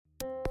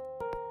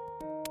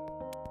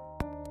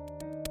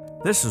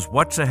This is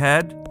What's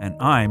Ahead, and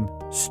I'm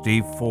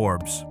Steve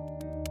Forbes.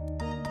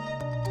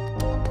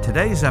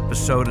 Today's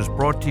episode is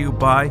brought to you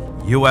by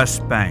U.S.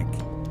 Bank.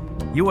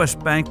 U.S.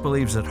 Bank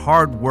believes that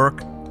hard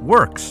work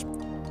works,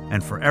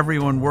 and for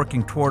everyone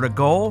working toward a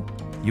goal,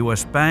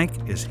 U.S.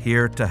 Bank is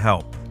here to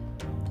help.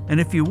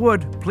 And if you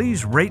would,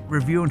 please rate,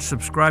 review, and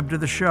subscribe to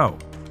the show.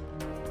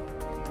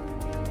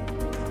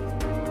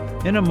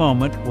 In a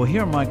moment, we'll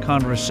hear my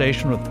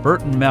conversation with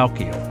Burton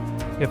Malkiel.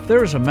 If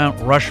there's a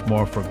Mount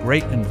Rushmore for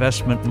great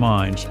investment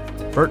minds,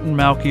 Burton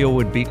Malkiel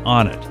would be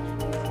on it.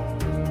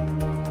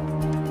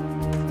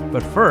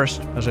 But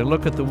first, as I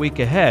look at the week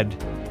ahead,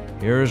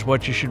 here's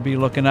what you should be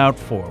looking out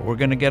for. We're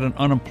going to get an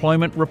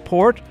unemployment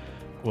report.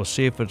 We'll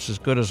see if it's as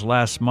good as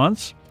last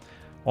month's.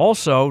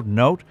 Also,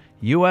 note,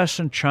 U.S.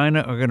 and China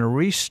are going to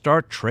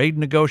restart trade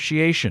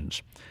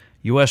negotiations.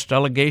 U.S.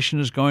 delegation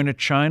is going to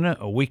China.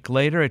 A week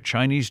later, a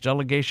Chinese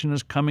delegation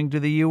is coming to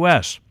the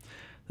U.S.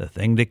 The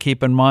thing to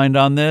keep in mind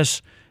on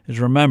this is,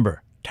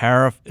 remember,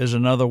 tariff is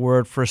another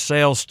word for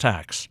sales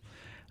tax.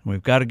 And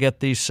we've got to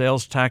get these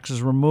sales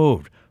taxes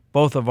removed.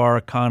 Both of our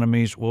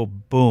economies will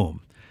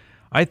boom.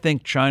 I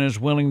think China's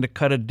willing to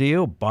cut a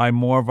deal, buy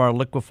more of our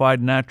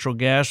liquefied natural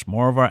gas,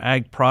 more of our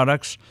ag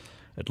products,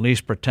 at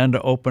least pretend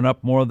to open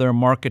up more of their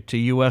market to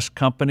U.S.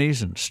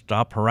 companies and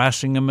stop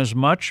harassing them as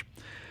much.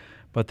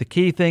 But the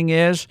key thing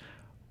is,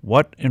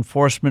 what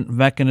enforcement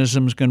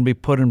mechanism is going to be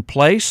put in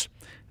place?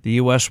 The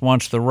U.S.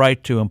 wants the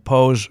right to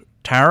impose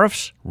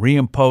tariffs,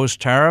 reimpose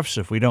tariffs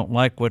if we don't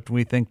like what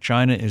we think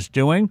China is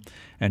doing,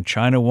 and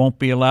China won't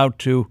be allowed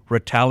to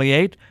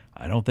retaliate.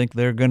 I don't think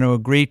they're going to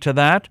agree to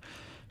that.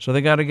 So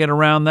they got to get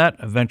around that.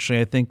 Eventually,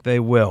 I think they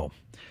will.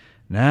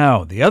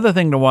 Now, the other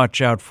thing to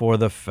watch out for,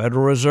 the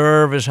Federal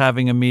Reserve is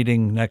having a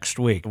meeting next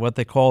week, what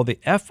they call the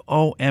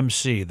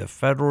FOMC, the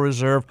Federal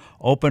Reserve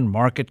Open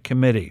Market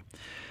Committee.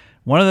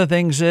 One of the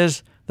things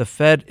is the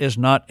Fed is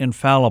not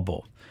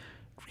infallible.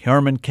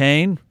 Herman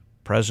Cain,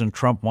 President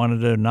Trump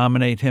wanted to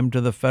nominate him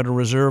to the Federal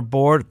Reserve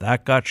Board.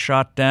 That got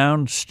shot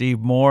down. Steve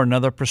Moore,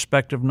 another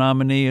prospective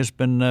nominee, has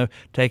been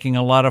taking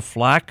a lot of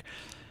flack.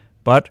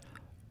 But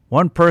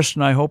one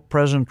person I hope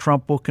President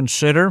Trump will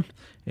consider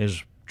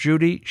is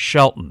Judy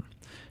Shelton.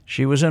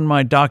 She was in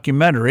my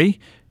documentary,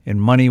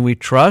 In Money We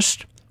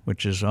Trust,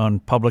 which is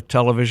on public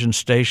television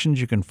stations.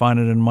 You can find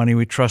it in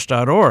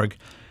moneywetrust.org.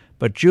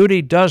 But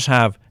Judy does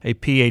have a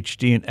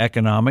Ph.D. in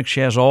economics.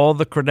 She has all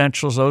the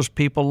credentials those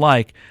people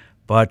like,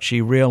 but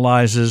she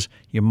realizes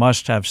you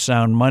must have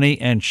sound money,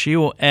 and she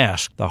will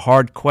ask the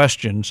hard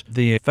questions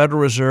the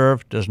Federal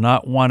Reserve does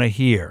not want to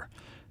hear.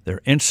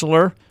 They're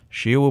insular.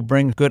 She will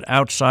bring good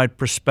outside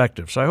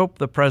perspective. So I hope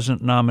the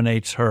president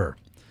nominates her.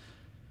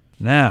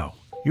 Now,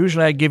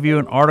 usually I give you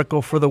an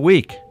article for the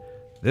week.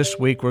 This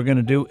week we're going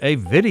to do a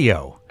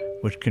video,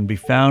 which can be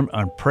found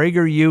on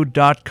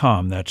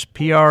prageru.com. That's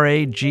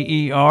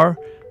Prager,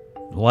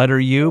 letter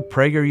U,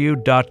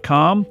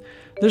 prageru.com.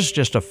 This is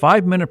just a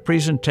 5-minute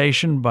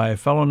presentation by a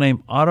fellow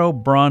named Otto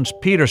Brons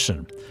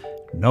Peterson,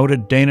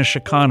 noted Danish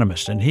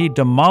economist, and he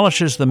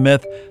demolishes the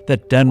myth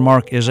that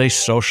Denmark is a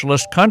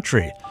socialist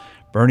country.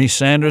 Bernie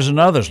Sanders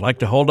and others like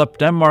to hold up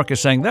Denmark as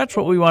saying, that's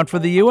what we want for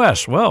the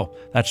U.S. Well,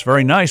 that's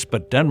very nice,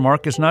 but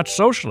Denmark is not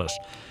socialist.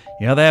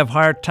 Yeah, they have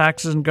higher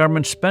taxes and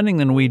government spending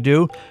than we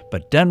do,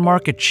 but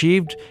Denmark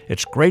achieved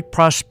its great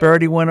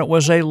prosperity when it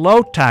was a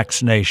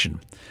low-tax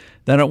nation.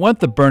 Then it went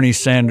the Bernie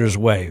Sanders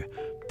way,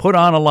 put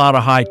on a lot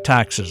of high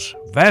taxes,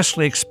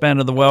 vastly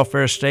expanded the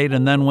welfare state,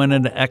 and then went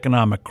into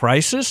economic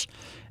crisis.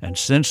 And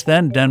since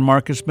then,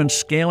 Denmark has been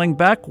scaling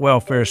back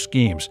welfare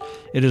schemes.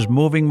 It is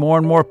moving more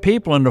and more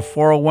people into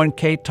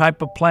 401k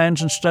type of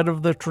plans instead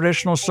of the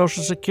traditional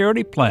Social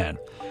Security plan.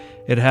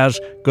 It has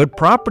good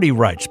property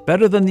rights,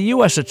 better than the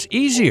U.S. It's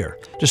easier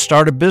to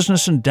start a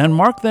business in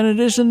Denmark than it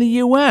is in the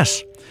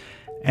U.S.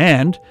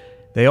 And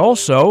they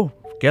also,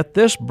 get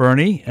this,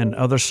 Bernie and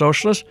other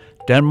socialists,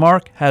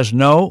 Denmark has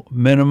no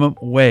minimum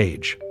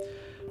wage.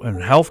 In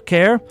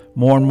healthcare,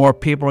 more and more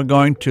people are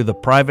going to the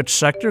private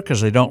sector because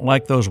they don't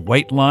like those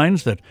wait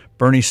lines that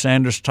Bernie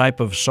Sanders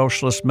type of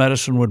socialist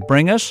medicine would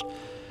bring us.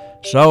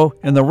 So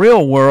in the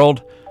real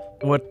world,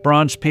 what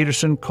Brons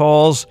Peterson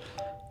calls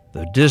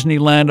the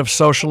Disneyland of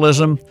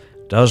socialism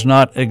does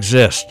not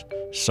exist.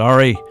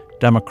 Sorry,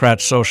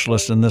 Democrat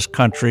socialists in this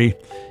country,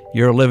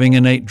 you're living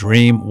in a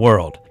dream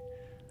world.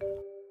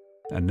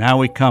 And now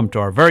we come to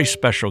our very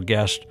special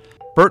guest,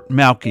 Burton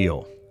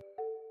Malkiel.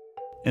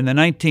 In the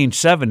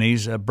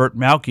 1970s,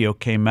 Burton Malkiel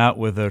came out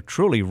with a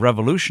truly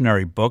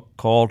revolutionary book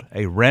called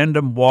A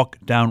Random Walk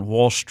Down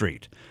Wall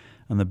Street.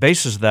 On the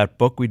basis of that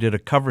book, we did a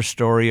cover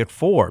story at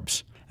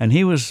Forbes. And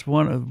he was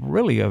one of,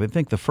 really, I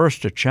think, the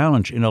first to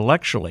challenge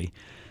intellectually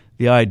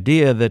the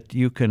idea that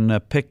you can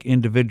pick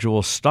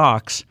individual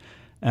stocks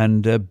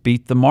and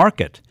beat the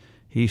market.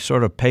 He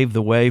sort of paved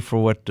the way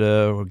for what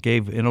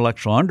gave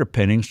intellectual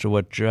underpinnings to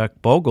what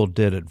Jack Bogle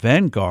did at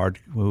Vanguard,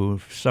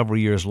 who several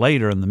years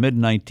later in the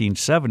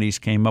mid-1970s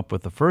came up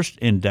with the first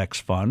index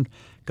fund,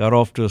 got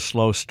off to a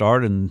slow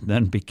start, and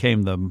then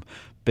became the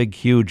big,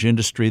 huge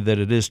industry that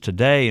it is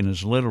today and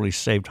has literally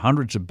saved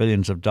hundreds of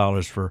billions of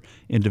dollars for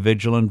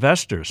individual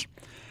investors.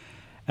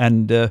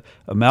 And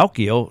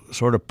Malkiel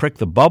sort of pricked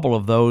the bubble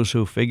of those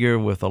who figure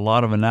with a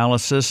lot of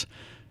analysis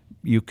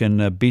you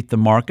can beat the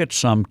market.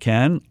 Some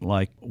can,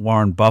 like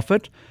Warren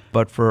Buffett.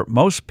 But for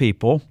most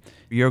people,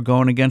 you're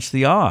going against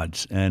the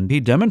odds. And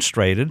he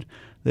demonstrated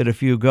that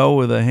if you go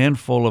with a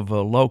handful of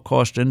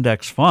low-cost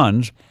index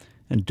funds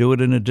and do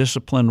it in a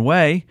disciplined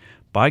way,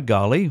 by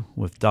golly,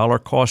 with dollar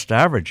cost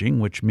averaging,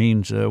 which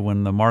means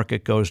when the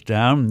market goes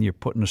down, you're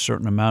putting a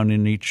certain amount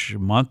in each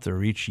month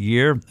or each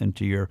year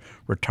into your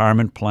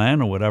retirement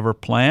plan or whatever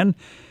plan,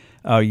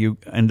 you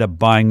end up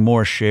buying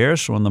more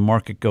shares. So when the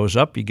market goes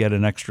up, you get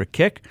an extra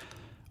kick.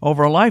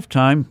 Over a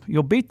lifetime,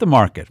 you'll beat the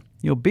market.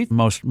 You'll beat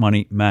most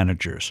money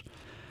managers.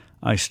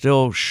 I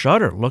still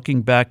shudder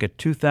looking back at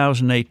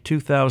 2008,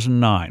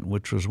 2009,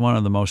 which was one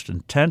of the most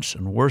intense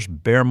and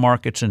worst bear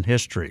markets in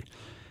history.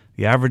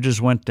 The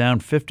averages went down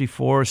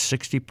 54,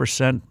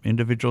 60%,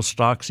 individual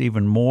stocks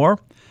even more,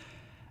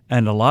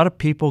 and a lot of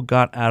people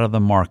got out of the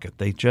market.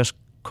 They just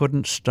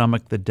couldn't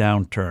stomach the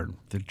downturn.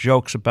 The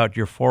jokes about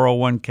your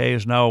 401k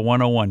is now a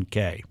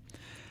 101k.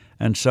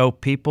 And so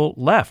people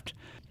left.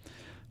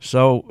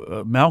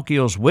 So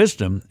Malkiel's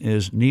wisdom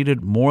is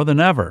needed more than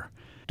ever.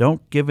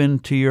 Don't give in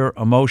to your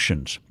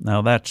emotions.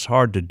 Now, that's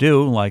hard to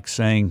do, like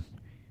saying,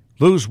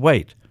 lose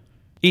weight,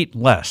 eat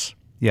less.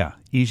 Yeah,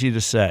 easy to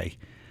say.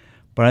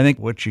 But I think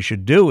what you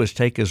should do is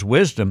take his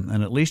wisdom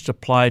and at least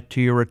apply it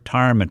to your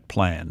retirement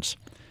plans.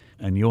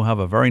 And you'll have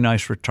a very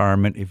nice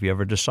retirement if you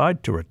ever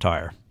decide to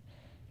retire.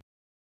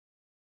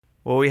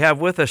 Well, we have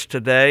with us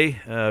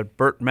today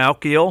Burton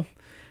Malkiel.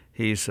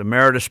 He's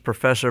Emeritus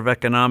Professor of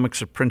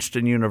Economics at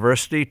Princeton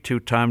University,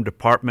 two-time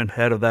department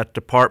head of that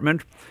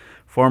department,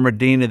 former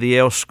Dean of the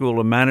Yale School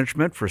of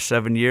Management for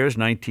 7 years,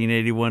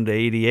 1981 to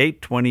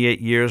 88, 28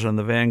 years on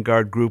the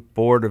Vanguard Group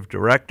Board of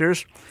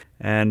Directors.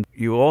 And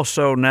you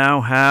also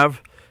now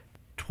have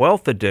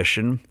 12th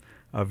edition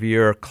of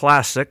your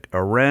classic,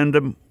 A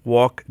Random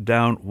Walk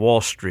Down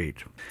Wall Street.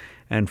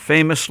 And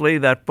famously,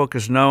 that book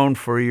is known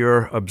for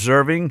your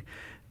observing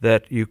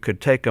that you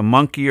could take a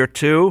monkey or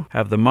two,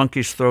 have the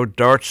monkeys throw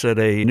darts at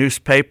a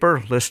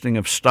newspaper listing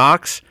of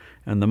stocks,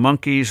 and the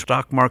monkey's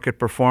stock market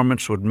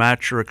performance would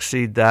match or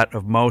exceed that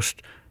of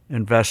most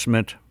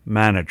investment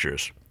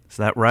managers. Is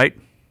that right?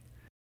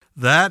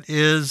 That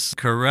is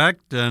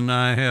correct, and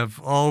I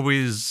have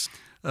always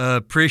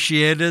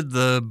appreciated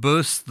the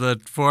boost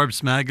that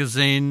Forbes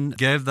magazine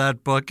gave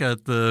that book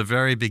at the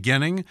very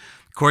beginning.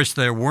 Of course,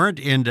 there weren't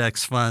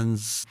index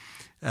funds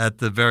at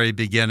the very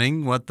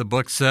beginning. What the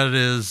book said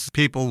is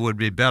people would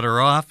be better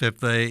off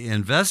if they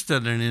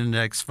invested in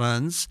index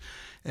funds.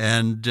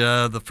 And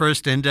the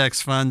first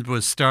index fund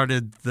was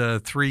started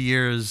 3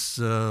 years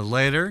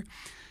later.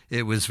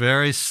 It was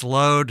very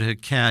slow to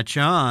catch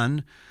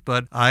on,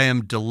 but I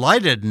am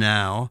delighted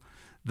now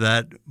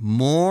that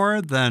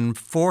more than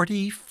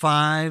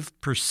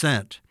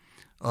 45%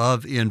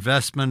 of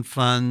investment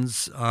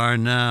funds are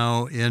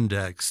now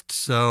indexed.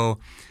 So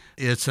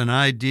it's an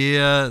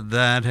idea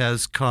that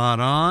has caught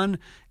on,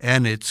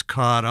 and it's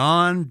caught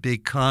on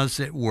because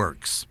it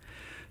works.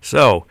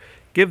 So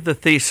give the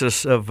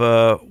thesis of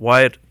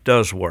why it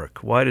does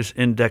work. Why does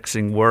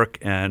indexing work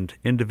and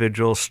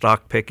individual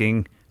stock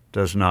picking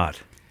does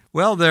not?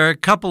 Well, there are a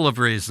couple of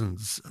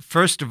reasons.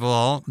 First of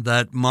all,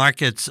 that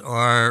markets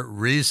are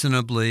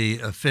reasonably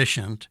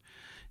efficient.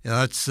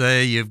 Let's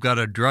say you've got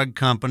a drug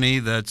company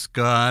that's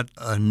got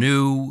a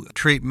new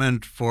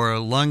treatment for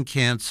lung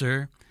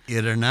cancer.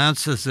 It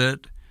announces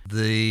it.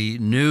 The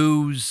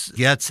news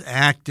gets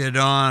acted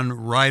on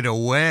right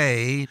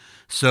away,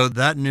 so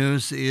that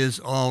news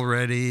is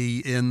already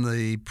in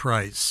the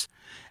price.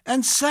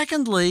 And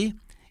secondly,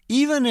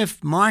 even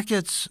if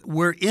markets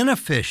were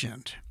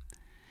inefficient,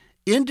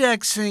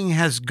 indexing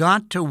has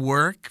got to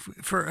work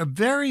for a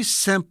very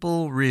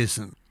simple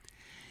reason.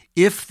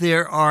 If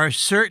there are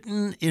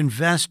certain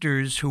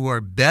investors who are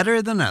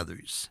better than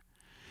others,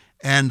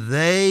 and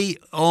they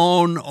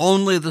own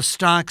only the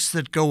stocks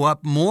that go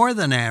up more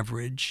than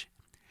average,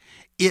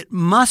 it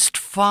must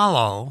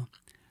follow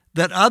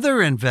that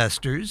other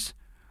investors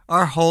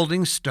are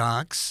holding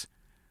stocks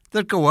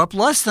that go up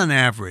less than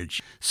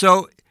average.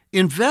 So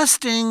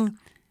investing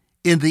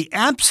in the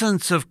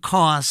absence of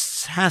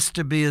costs has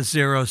to be a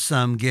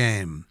zero-sum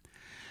game.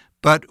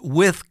 But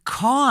with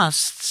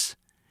costs,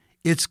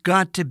 it's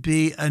got to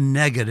be a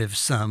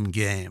negative-sum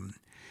game.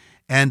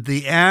 And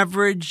the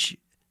average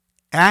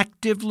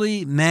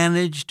actively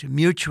managed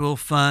mutual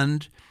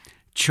fund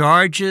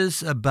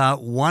charges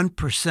about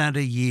 1%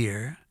 a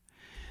year.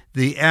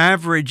 The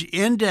average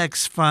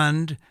index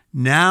fund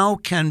now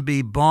can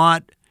be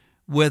bought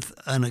with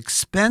an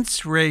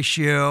expense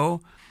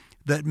ratio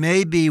that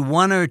may be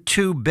 1 or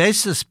 2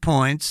 basis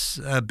points,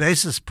 a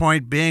basis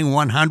point being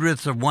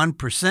 1/100th of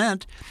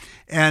 1%.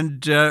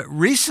 And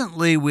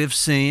recently we've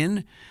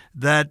seen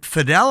that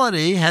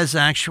Fidelity has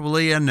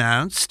actually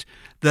announced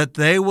that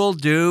they will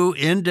do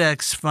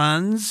index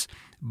funds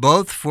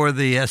both for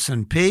the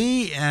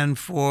S&P and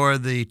for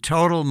the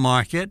total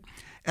market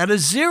at a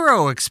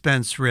zero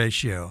expense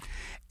ratio.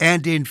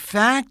 And in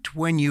fact,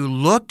 when you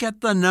look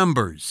at the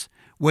numbers,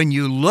 when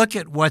you look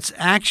at what's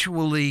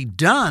actually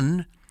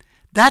done,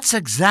 that's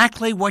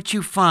exactly what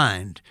you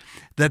find,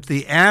 that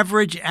the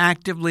average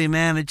actively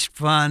managed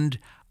fund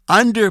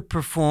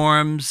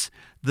underperforms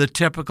the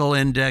typical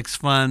index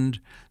fund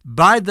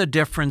by the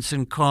difference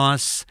in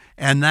costs,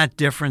 and that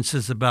difference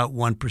is about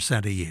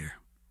 1% a year.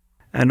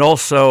 And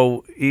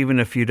also, even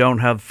if you don't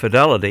have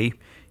Fidelity,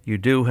 you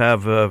do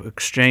have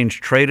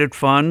exchange-traded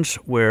funds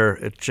where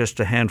it's just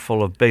a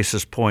handful of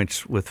basis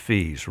points with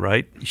fees,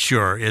 right?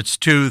 Sure. It's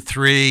 2,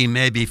 3,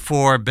 maybe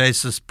 4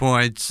 basis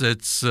points.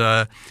 It's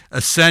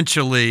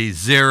essentially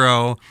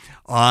zero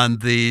on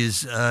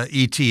these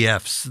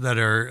ETFs that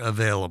are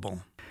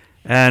available.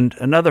 And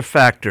another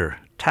factor,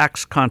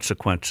 tax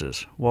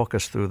consequences. Walk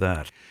us through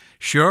that.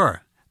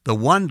 Sure. The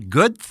one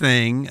good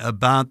thing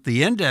about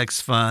the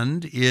index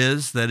fund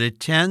is that it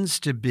tends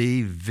to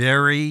be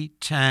very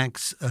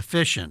tax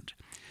efficient.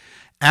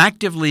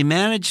 Actively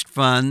managed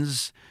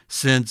funds,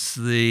 since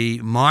the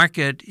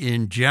market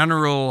in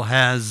general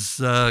has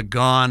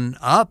gone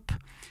up,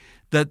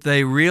 that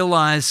they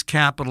realize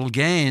capital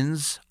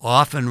gains,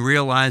 often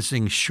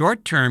realizing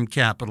short-term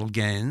capital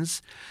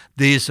gains.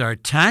 These are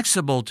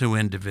taxable to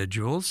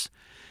individuals.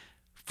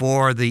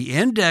 For the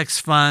index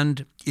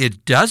fund,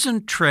 it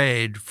doesn't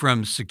trade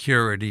from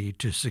security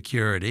to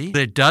security.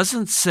 It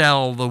doesn't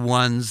sell the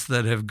ones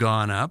that have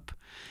gone up.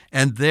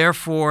 And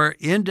therefore,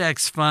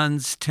 index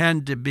funds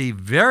tend to be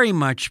very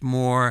much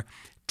more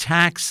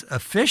tax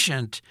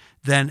efficient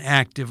than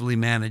actively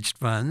managed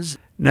funds.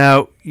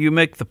 Now, you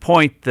make the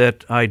point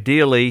that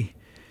ideally,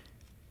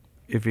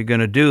 if you're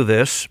going to do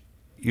this,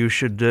 you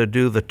should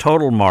do the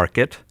total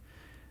market,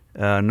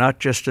 not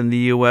just in the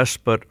U.S.,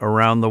 but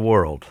around the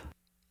world.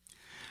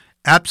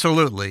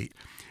 Absolutely.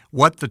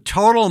 What the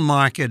total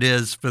market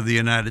is for the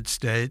United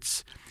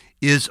States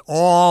is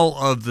all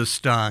of the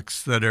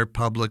stocks that are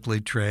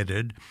publicly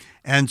traded,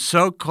 and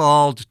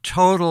so-called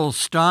total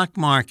stock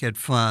market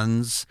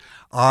funds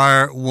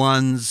are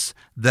ones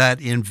that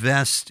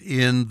invest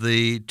in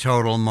the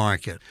total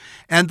market.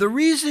 And the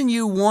reason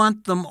you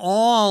want them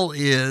all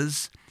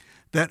is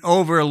that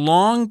over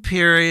long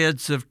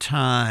periods of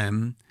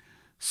time,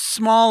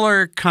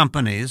 smaller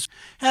companies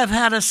have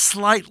had a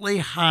slightly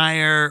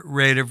higher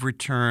rate of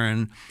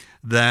return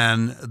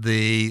than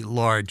the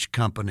large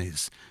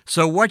companies.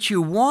 So what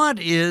you want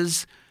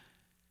is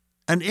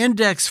an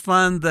index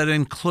fund that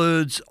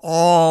includes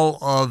all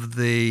of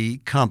the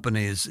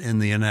companies in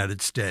the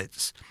United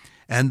States.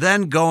 And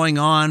then going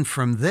on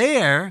from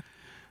there,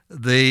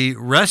 the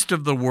rest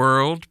of the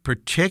world,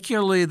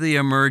 particularly the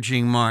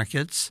emerging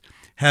markets,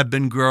 have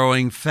been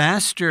growing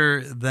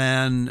faster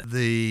than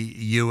the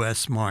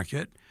U.S.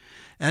 market.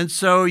 And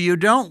so you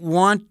don't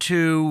want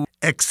to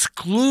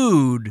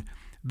exclude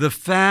the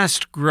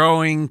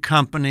fast-growing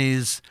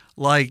companies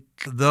like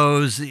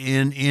those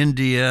in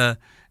India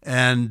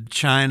and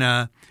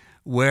China,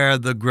 where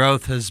the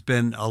growth has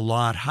been a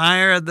lot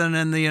higher than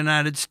in the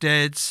United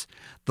States.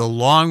 The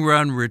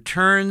long-run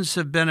returns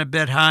have been a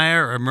bit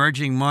higher.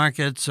 Emerging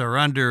markets are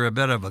under a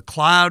bit of a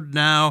cloud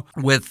now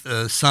with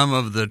some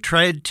of the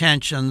trade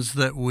tensions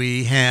that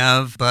we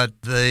have,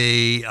 but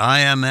the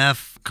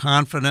IMF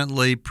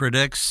confidently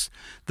predicts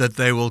that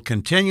they will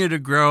continue to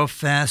grow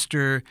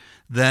faster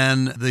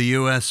than the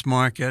U.S.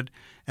 market.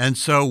 And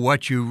so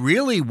what you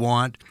really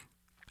want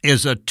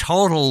is a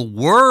total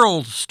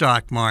world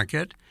stock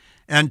market.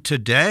 And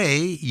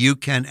today, you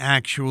can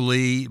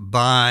actually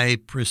buy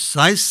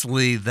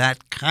precisely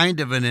that kind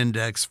of an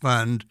index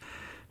fund.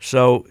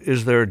 So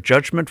is there a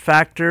judgment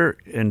factor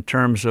in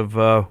terms of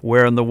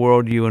where in the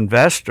world you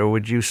invest? Or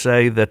would you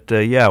say that,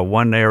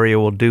 one area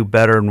will do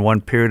better in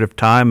one period of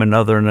time,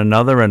 another in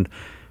another, and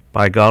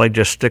by golly,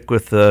 just stick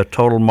with the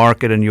total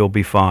market and you'll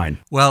be fine?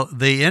 Well,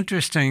 the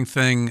interesting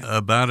thing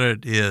about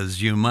it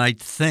is you might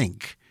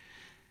think,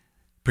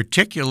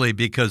 particularly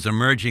because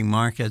emerging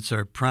markets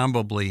are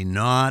probably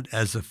not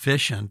as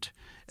efficient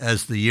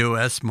as the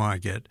U.S.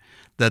 market,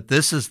 that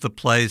this is the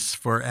place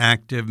for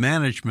active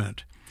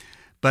management.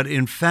 But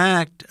in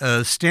fact,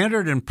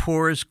 Standard &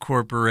 Poor's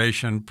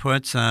Corporation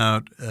puts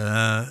out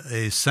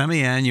a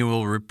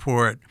semi-annual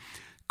report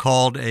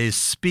called a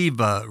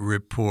SPIVA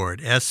report,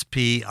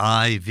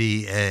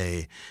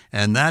 S-P-I-V-A,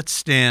 and that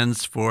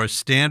stands for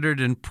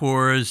Standard &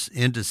 Poor's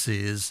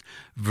Indices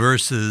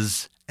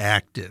versus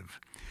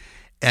Active.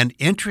 And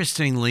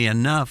interestingly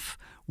enough,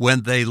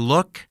 when they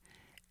look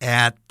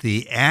at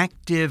the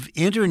active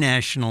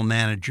international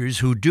managers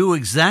who do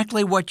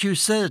exactly what you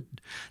said,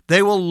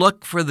 they will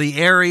look for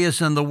the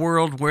areas in the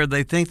world where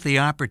they think the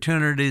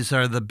opportunities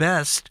are the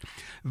best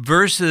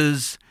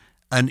versus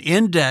an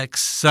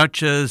index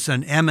such as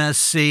an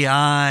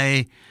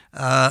MSCI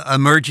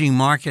emerging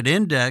market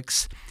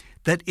index,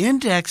 that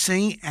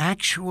indexing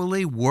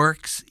actually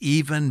works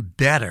even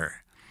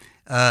better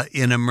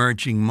in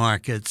emerging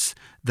markets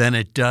than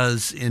it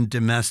does in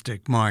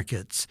domestic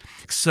markets.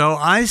 So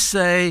I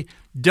say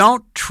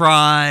don't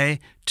try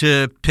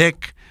to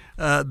pick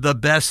the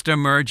best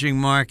emerging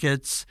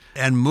markets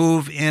and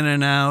move in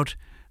and out.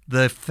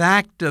 The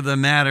fact of the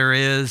matter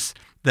is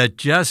that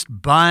just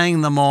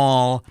buying them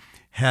all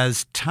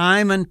has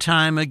time and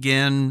time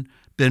again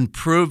been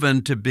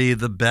proven to be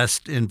the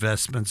best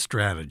investment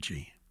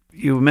strategy.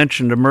 You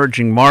mentioned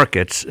emerging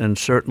markets, and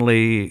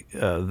certainly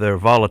their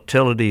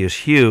volatility is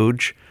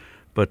huge,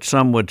 but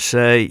some would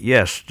say,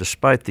 yes,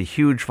 despite the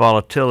huge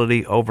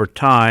volatility over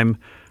time,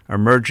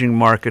 emerging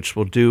markets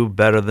will do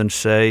better than,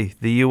 say,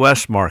 the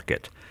U.S.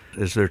 market.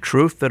 Is there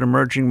truth that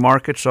emerging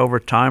markets over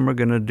time are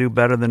going to do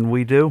better than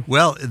we do?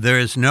 Well, there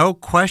is no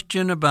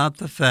question about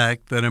the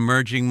fact that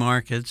emerging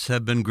markets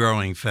have been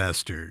growing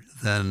faster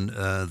than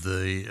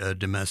the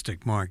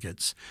domestic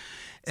markets.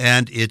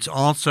 And it's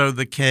also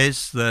the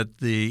case that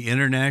the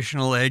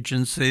international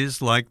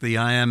agencies like the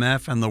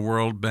IMF and the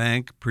World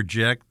Bank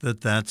project that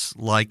that's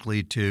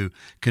likely to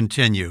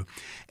continue.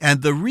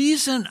 And the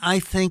reason I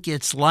think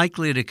it's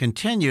likely to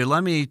continue,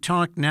 let me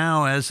talk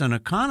now as an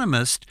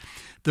economist,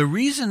 the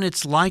reason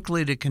it's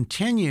likely to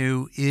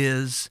continue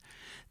is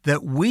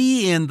that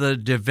we in the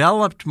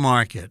developed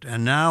market,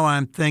 and now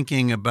I'm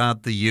thinking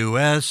about the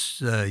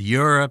U.S.,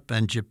 Europe,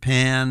 and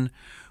Japan,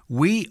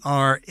 we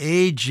are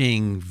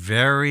aging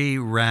very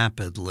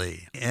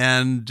rapidly,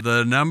 and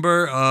the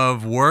number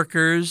of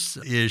workers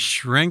is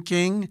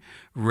shrinking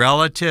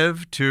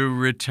relative to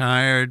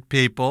retired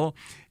people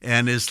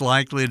and is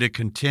likely to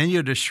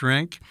continue to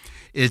shrink.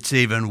 It's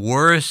even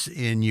worse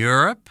in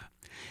Europe.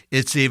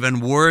 It's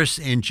even worse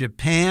in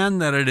Japan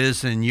than it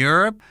is in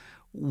Europe.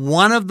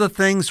 One of the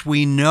things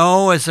we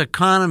know as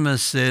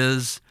economists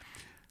is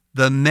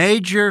the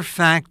major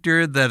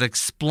factor that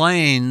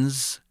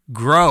explains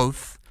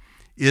growth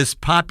is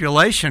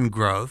population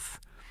growth.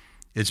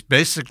 It's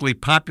basically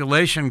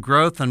population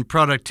growth and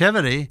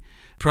productivity.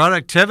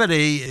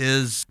 Productivity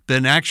has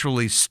been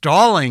actually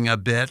stalling a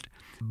bit,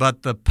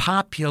 but the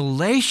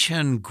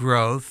population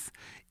growth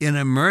in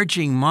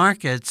emerging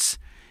markets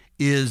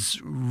is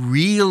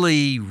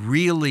really,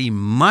 really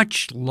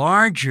much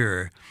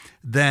larger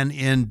than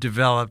in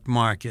developed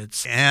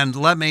markets. And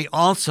let me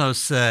also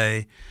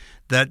say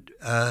that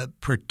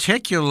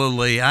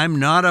particularly, I'm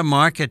not a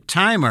market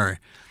timer,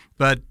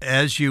 but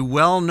as you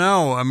well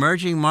know,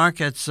 emerging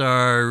markets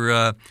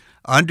are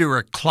under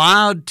a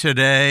cloud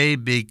today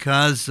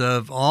because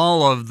of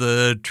all of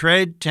the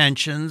trade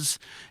tensions,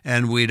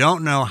 and we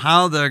don't know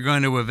how they're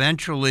going to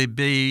eventually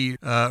be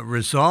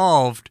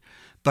resolved.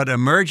 But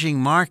emerging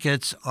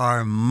markets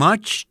are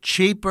much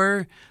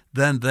cheaper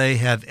than they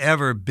have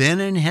ever been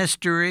in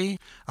history.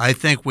 I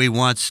think we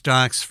want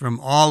stocks from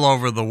all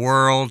over the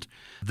world.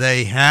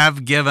 They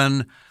have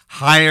given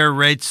higher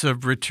rates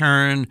of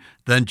return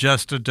than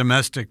just a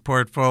domestic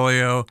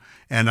portfolio,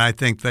 and I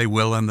think they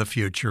will in the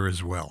future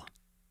as well.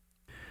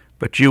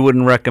 But you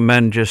wouldn't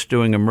recommend just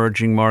doing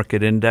emerging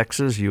market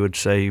indexes? You would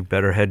say you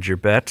better hedge your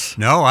bets?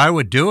 No, I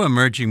would do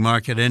emerging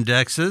market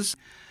indexes.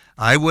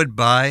 I would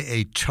buy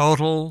a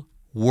total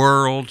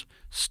world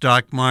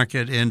stock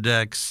market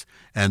index,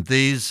 and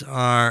these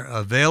are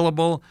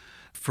available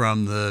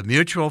from the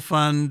mutual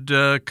fund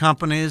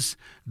companies.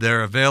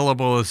 They're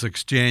available as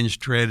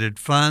exchange-traded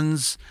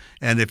funds,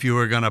 and if you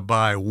were going to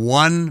buy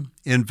one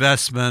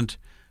investment,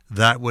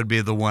 that would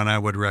be the one I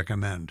would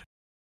recommend.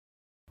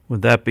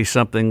 Would that be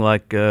something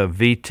like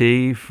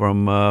VT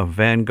from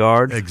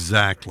Vanguard?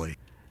 Exactly.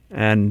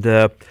 And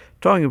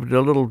talking a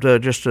little,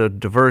 just a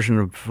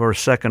diversion for a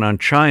second on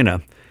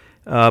China.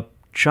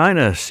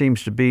 China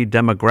seems to be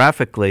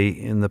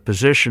demographically in the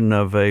position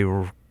of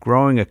a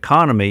growing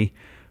economy,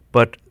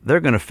 but they're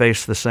going to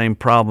face the same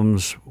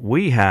problems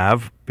we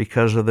have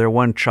because of their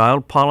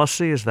one-child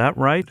policy. Is that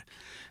right?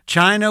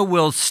 China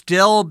will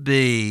still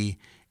be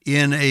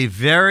in a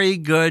very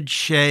good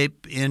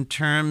shape in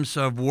terms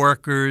of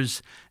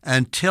workers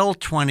until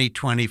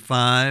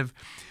 2025.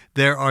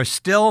 There are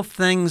still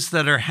things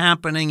that are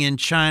happening in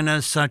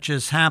China, such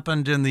as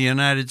happened in the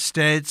United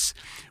States,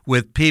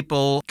 with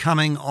people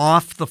coming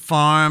off the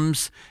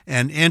farms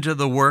and into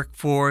the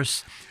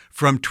workforce.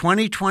 From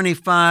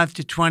 2025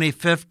 to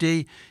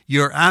 2050,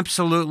 you're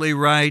absolutely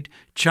right.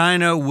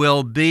 China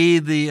will be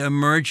the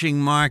emerging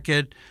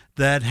market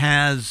that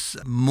has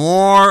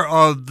more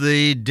of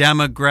the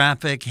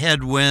demographic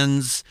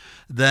headwinds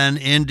than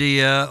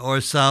India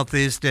or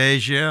Southeast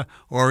Asia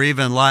or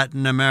even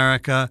Latin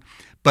America.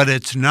 But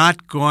it's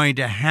not going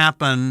to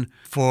happen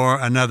for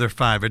another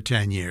 5 or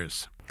 10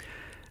 years.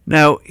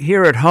 Now,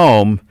 here at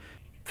home,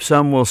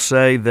 some will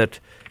say that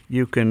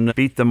you can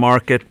beat the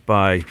market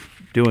by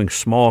doing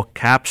small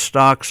cap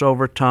stocks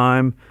over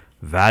time,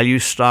 value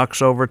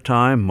stocks over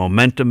time,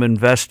 momentum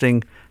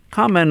investing.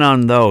 Comment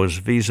on those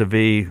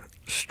vis-a-vis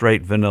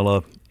straight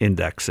vanilla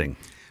indexing.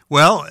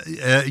 Well,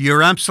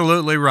 you're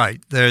absolutely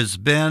right. There's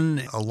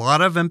been a lot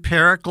of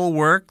empirical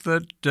work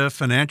that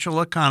financial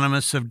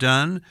economists have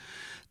done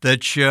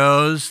that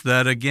shows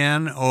that,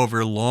 again,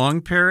 over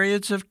long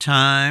periods of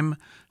time,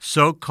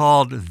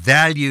 so-called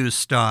value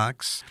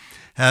stocks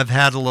have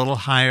had a little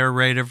higher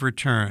rate of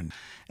return.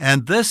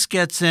 And this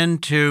gets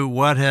into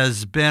what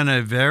has been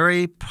a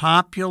very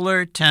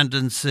popular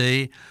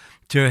tendency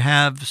to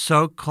have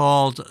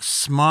so-called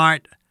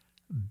smart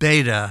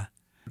beta.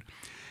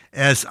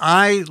 As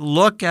I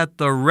look at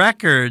the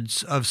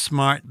records of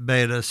smart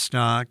beta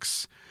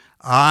stocks,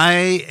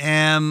 I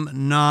am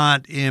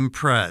not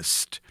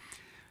impressed.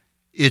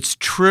 It's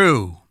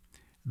true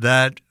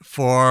that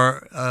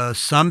for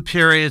some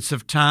periods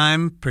of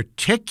time,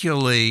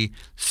 particularly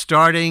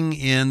starting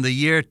in the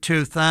year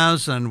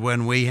 2000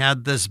 when we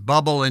had this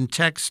bubble in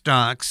tech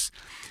stocks,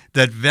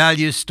 that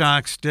value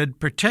stocks did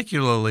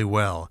particularly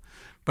well.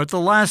 But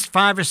the last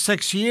 5 or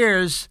 6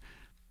 years,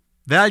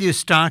 value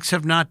stocks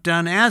have not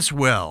done as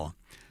well.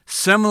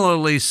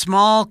 Similarly,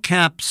 small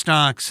cap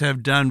stocks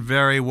have done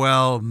very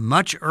well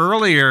much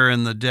earlier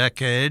in the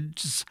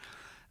decades,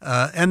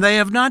 and they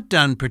have not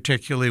done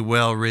particularly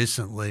well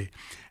recently.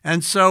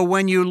 And so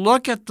when you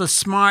look at the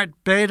smart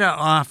beta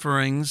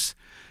offerings,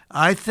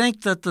 I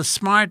think that the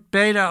smart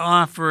beta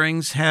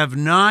offerings have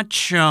not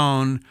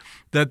shown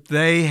that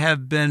they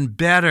have been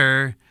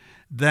better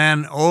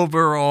than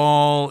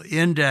overall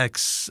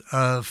index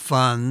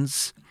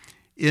funds.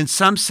 In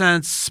some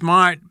sense,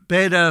 smart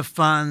beta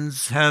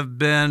funds have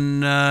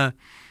been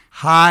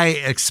high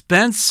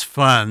expense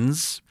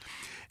funds,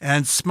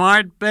 and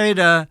smart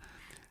beta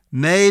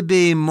may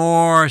be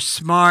more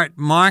smart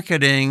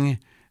marketing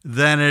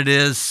than it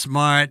is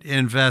smart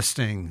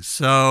investing.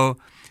 So,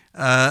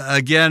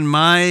 again,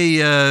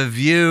 my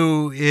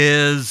view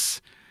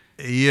is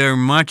you're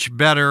much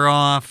better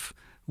off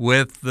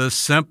with the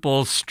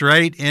simple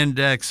straight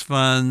index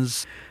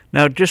funds.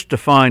 Now, just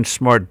define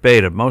smart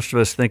beta. Most of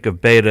us think of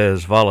beta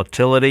as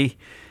volatility,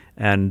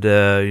 and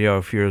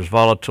if you're as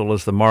volatile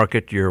as the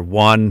market, you're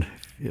one,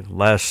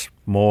 less,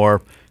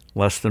 more,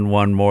 less than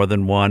one, more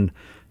than one.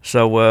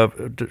 So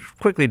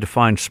quickly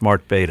define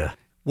smart beta.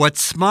 What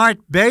smart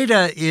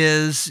beta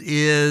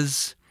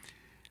is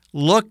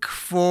look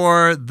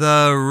for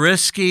the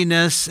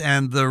riskiness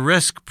and the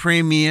risk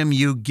premium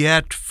you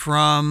get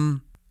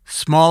from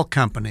small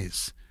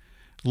companies.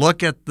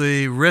 Look at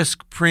the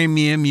risk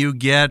premium you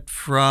get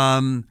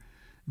from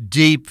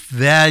deep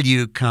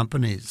value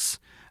companies.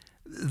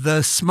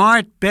 The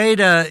smart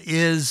beta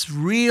is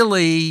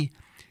really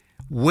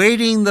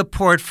weighting the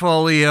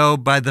portfolio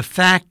by the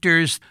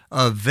factors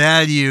of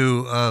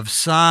value, of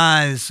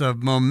size,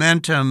 of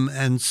momentum,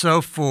 and so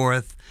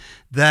forth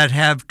that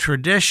have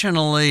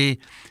traditionally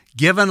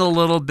given a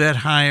little bit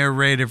higher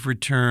rate of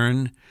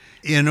return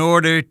in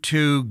order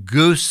to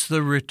goose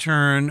the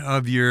return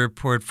of your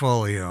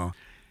portfolio.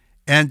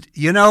 And,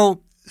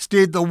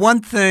 Steve, the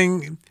one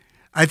thing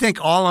I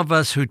think all of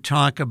us who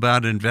talk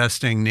about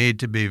investing need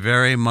to be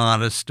very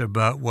modest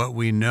about what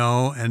we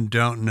know and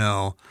don't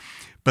know.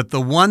 But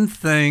the one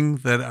thing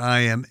that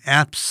I am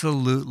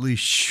absolutely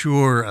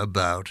sure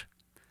about,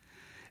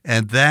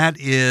 and that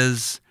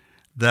is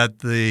that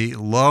the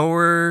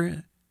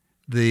lower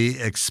the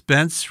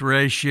expense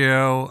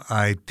ratio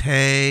I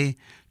pay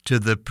to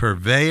the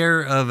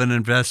purveyor of an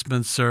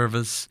investment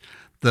service,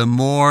 the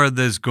more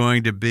there's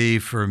going to be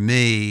for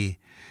me.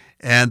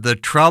 And the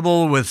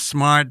trouble with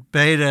smart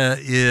beta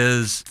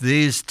is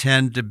these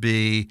tend to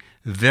be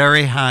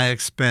very high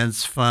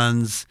expense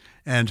funds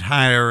and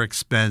higher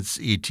expense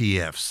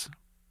ETFs.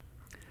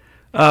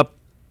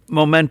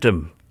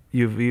 Momentum.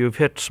 You've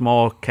hit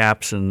small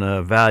caps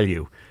and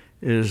value.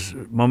 Is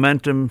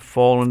momentum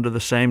fall into the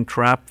same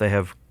trap? They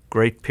have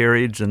great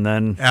periods and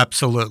then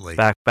absolutely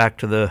back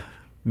to the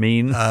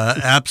mean?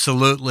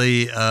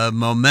 Absolutely.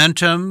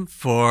 Momentum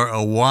for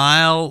a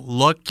while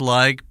looked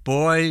like,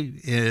 boy,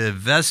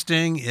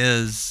 investing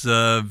is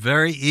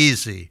very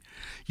easy.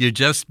 You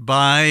just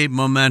buy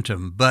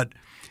momentum. But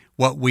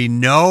what we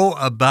know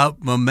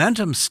about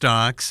momentum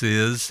stocks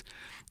is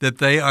that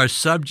they are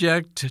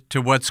subject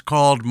to what's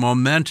called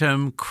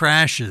momentum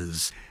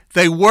crashes.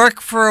 They work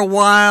for a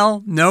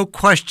while, no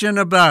question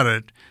about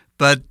it,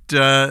 but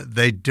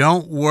they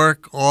don't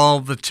work all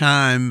the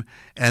time,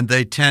 and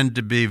they tend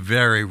to be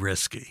very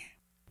risky.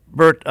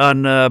 Bert,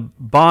 on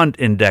bond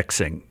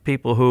indexing,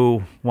 people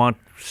who want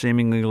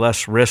seemingly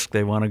less risk,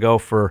 they want to go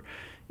for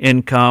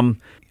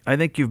income. I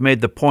think you've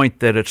made the point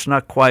that it's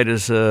not quite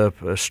as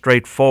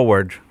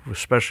straightforward,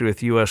 especially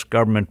with U.S.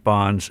 government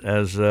bonds,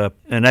 as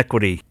an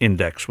equity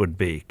index would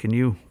be. Can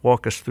you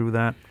walk us through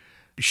that?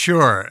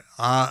 Sure.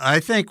 I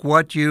think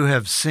what you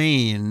have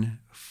seen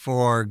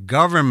for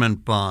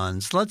government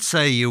bonds, let's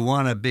say you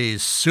want to be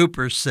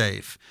super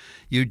safe.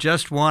 You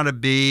just want to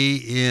be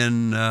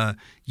in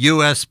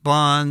U.S.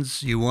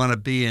 bonds. You want to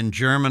be in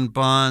German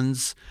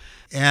bonds.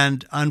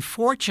 And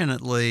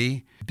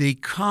unfortunately,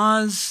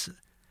 because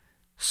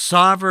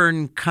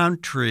sovereign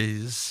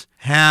countries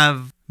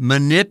have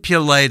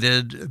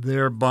manipulated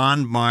their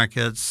bond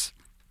markets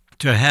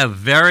to have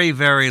very,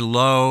 very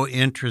low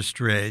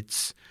interest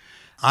rates,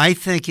 I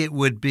think it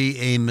would be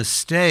a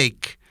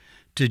mistake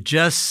to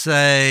just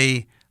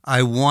say,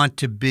 I want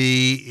to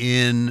be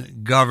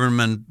in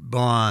government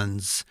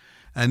bonds.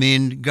 I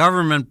mean,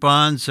 government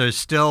bonds are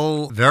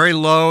still very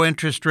low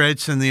interest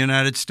rates in the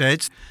United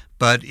States,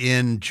 but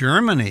in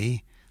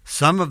Germany,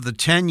 some of the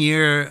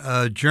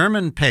 10-year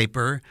German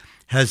paper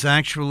has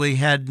actually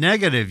had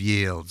negative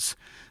yields.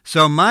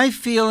 So my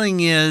feeling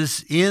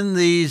is, in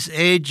these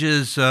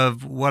ages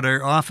of what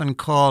are often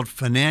called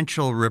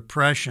financial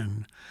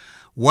repression,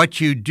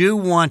 what you do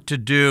want to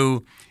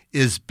do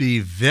is be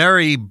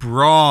very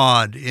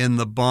broad in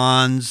the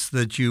bonds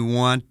that you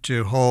want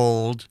to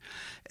hold.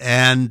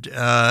 And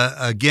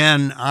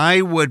again,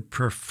 I would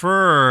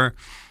prefer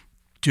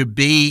to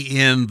be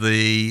in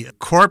the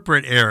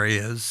corporate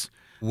areas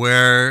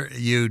where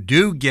you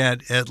do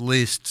get at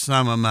least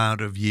some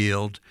amount of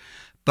yield.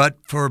 But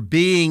for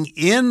being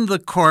in the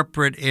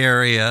corporate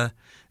area,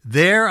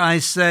 there I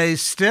say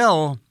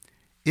still,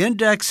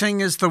 indexing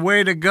is the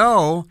way to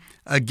go.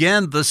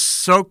 Again, the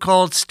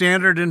so-called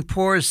Standard &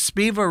 Poor's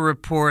SPIVA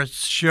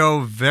reports show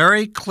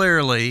very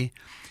clearly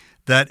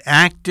that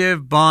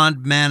active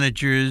bond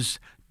managers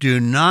do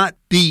not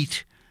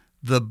beat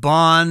the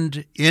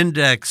bond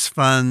index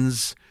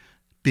funds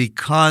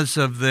because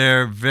of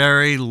their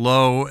very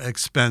low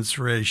expense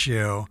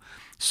ratio.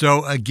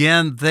 So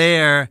again,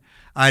 there,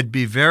 I'd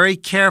be very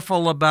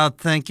careful about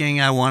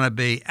thinking I want to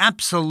be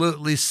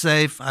absolutely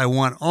safe. I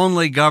want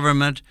only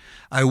government.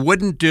 I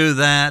wouldn't do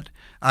that.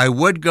 I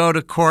would go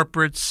to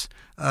corporates,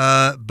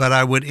 but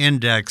I would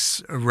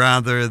index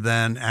rather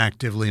than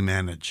actively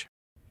manage.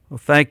 Well,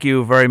 thank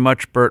you very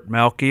much, Burt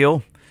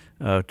Malkiel,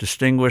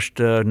 distinguished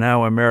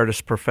now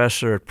emeritus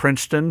professor at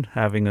Princeton,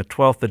 having the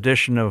 12th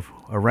edition of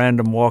A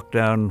Random Walk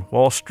Down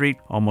Wall Street,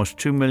 almost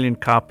 2 million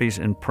copies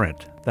in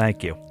print.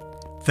 Thank you.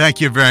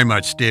 Thank you very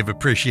much, Steve.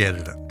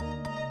 Appreciated it.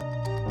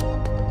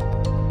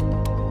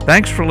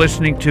 Thanks for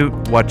listening to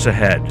What's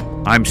Ahead.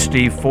 I'm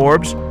Steve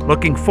Forbes,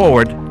 looking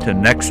forward to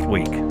next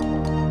week.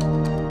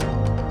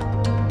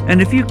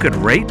 And if you could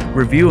rate,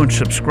 review, and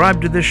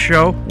subscribe to this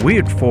show, we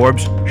at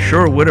Forbes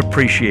sure would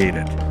appreciate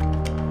it.